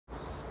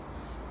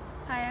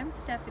I'm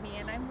Stephanie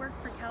and I work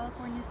for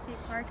California State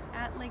Parks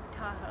at Lake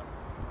Tahoe.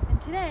 And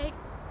today,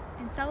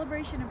 in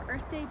celebration of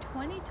Earth Day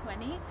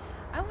 2020,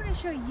 I want to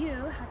show you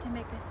how to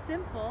make a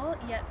simple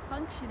yet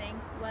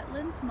functioning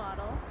wetlands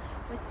model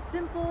with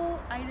simple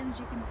items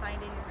you can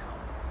find in your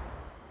home.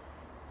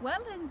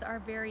 Wetlands are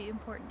very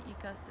important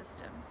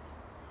ecosystems.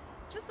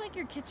 Just like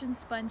your kitchen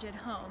sponge at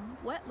home,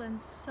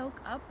 wetlands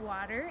soak up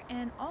water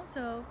and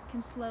also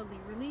can slowly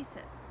release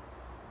it.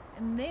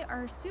 And they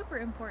are super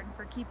important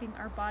for keeping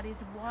our bodies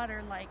of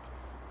water like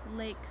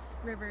lakes,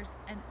 rivers,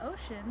 and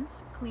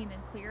oceans clean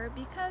and clear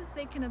because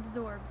they can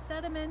absorb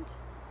sediment,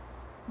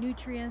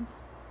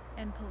 nutrients,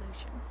 and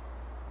pollution.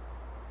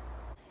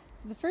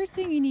 So the first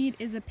thing you need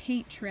is a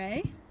paint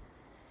tray.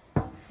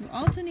 You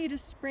also need a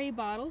spray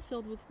bottle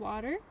filled with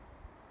water.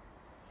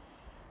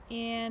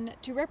 And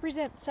to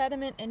represent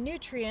sediment and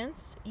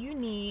nutrients, you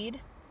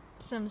need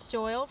some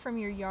soil from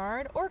your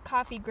yard or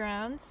coffee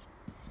grounds.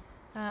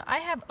 I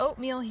have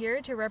oatmeal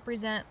here to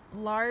represent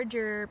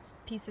larger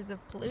pieces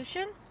of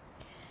pollution.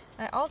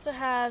 I also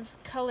have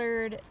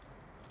colored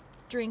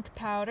drink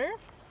powder.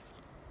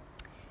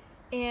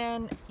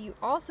 And you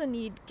also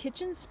need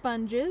kitchen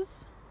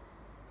sponges.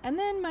 And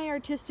then my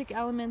artistic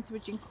elements,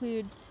 which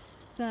include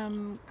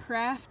some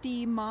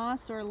crafty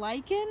moss or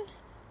lichen,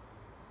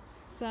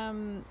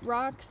 some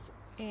rocks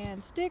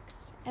and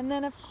sticks, and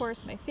then of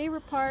course my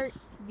favorite part,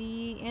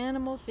 the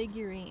animal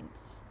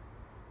figurines.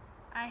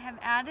 I have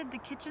added the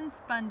kitchen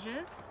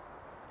sponges.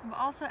 I've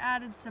also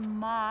added some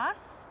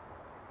moss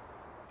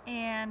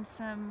and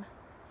some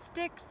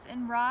sticks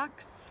and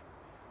rocks.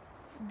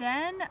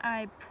 Then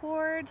I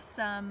poured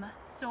some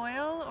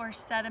soil or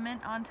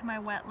sediment onto my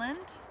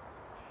wetland,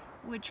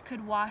 which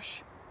could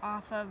wash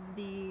off of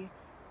the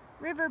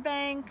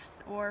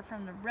riverbanks or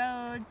from the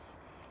roads.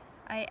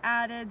 I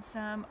added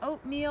some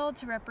oatmeal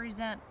to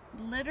represent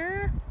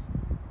litter.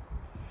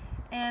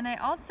 And I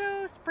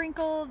also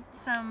sprinkled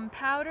some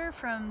powder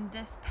from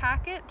this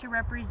packet to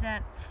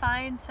represent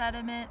fine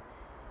sediment,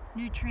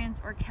 nutrients,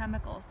 or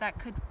chemicals that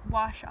could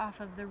wash off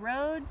of the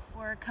roads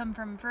or come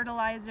from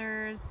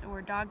fertilizers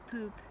or dog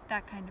poop,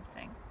 that kind of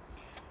thing.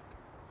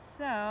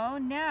 So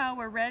now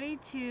we're ready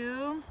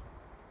to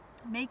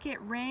make it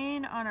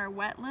rain on our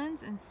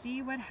wetlands and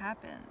see what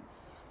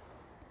happens.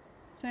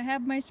 So I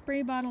have my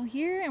spray bottle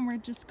here and we're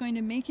just going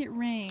to make it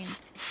rain.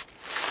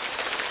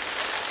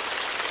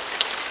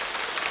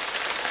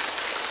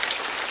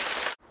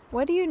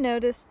 What do you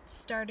notice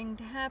starting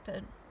to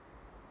happen?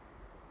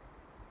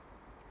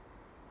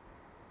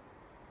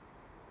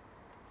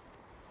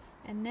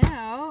 And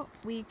now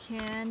we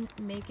can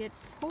make it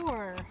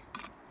pour.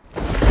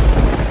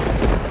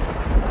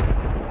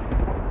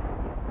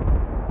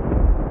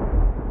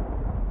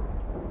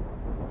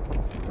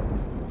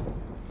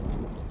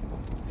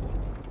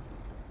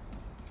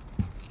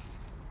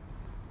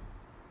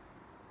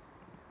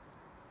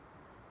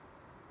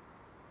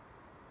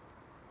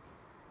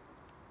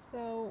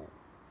 So,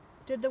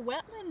 did the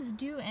wetlands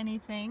do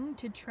anything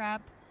to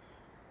trap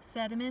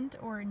sediment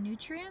or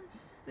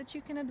nutrients that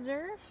you can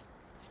observe?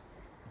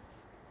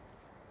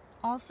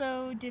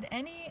 Also, did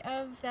any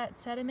of that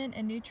sediment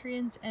and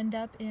nutrients end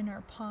up in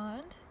our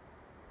pond?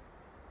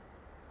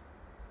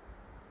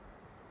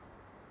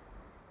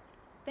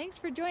 Thanks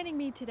for joining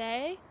me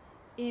today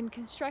in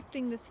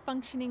constructing this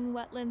functioning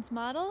wetlands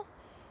model.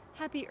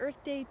 Happy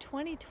Earth Day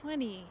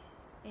 2020,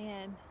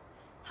 and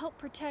help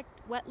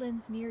protect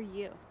wetlands near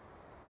you.